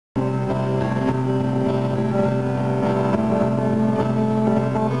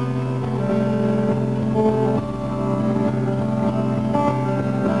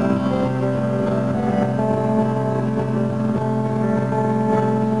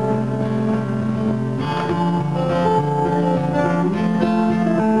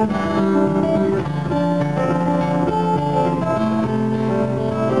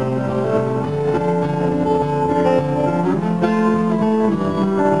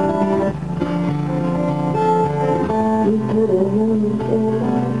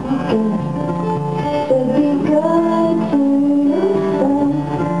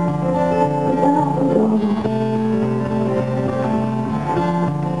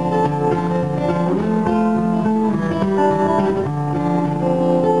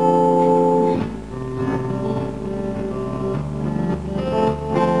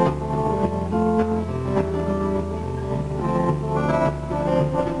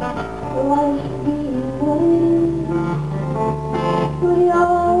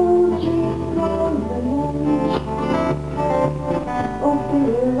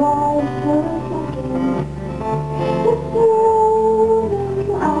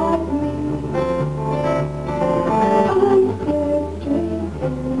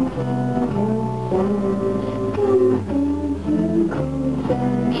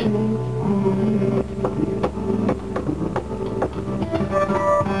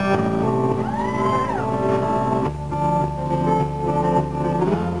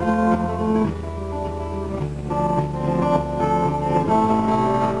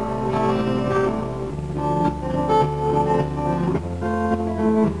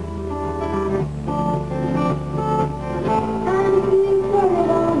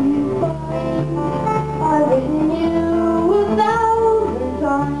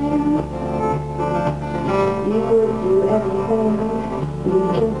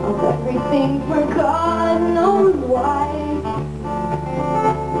of everything for God knows why.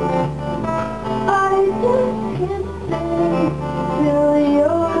 I just can't stay till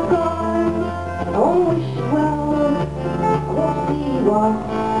you're gone. I don't wish well, I won't see what.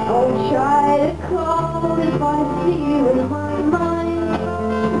 I'll try to call if I see you in my mind.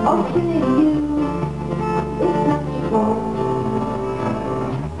 I'll say to you, it's not your fault.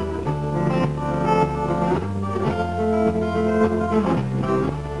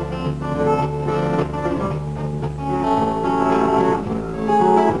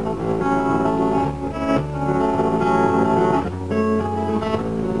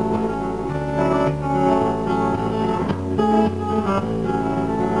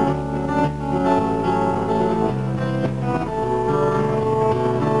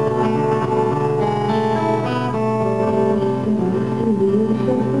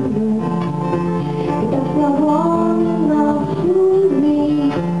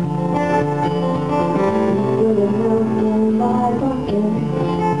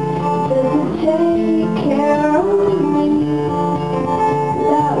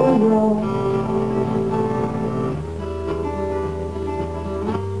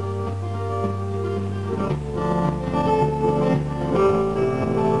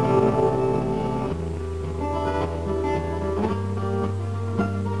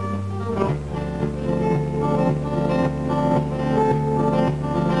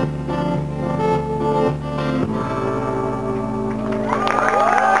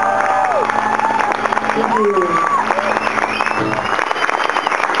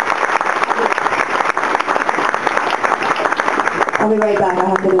 I'll be right back. I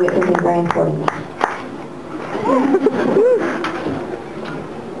have to do it something very important.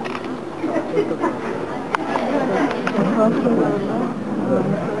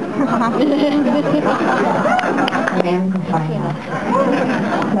 Okay, I'm fine.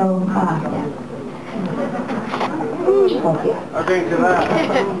 So, yeah. I'll drink to that.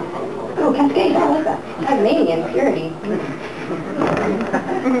 Oh, Cascade, I like that. Tasmanian purity.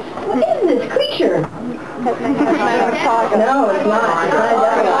 What is this creature? No, it's not. It's not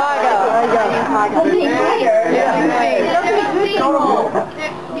a duck. It's a tiger. Hey,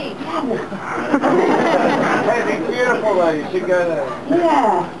 it's beautiful though. You should go there.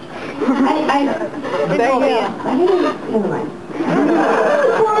 Yeah. Never mind.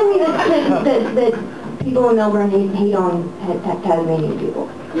 It's telling me that people in Melbourne hate on Tasmanian people.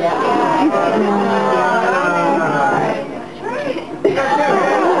 Yeah.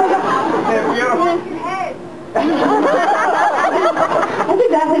 That's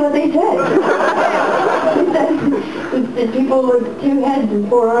exactly what they said. The people with 2 heads and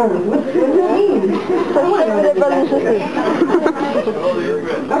 4 arms. What does that mean?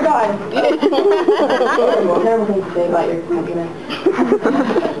 Oh God. Terrible thing to say about your countrymen.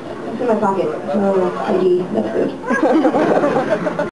 It's in my pocket. Oh, ID. That's good.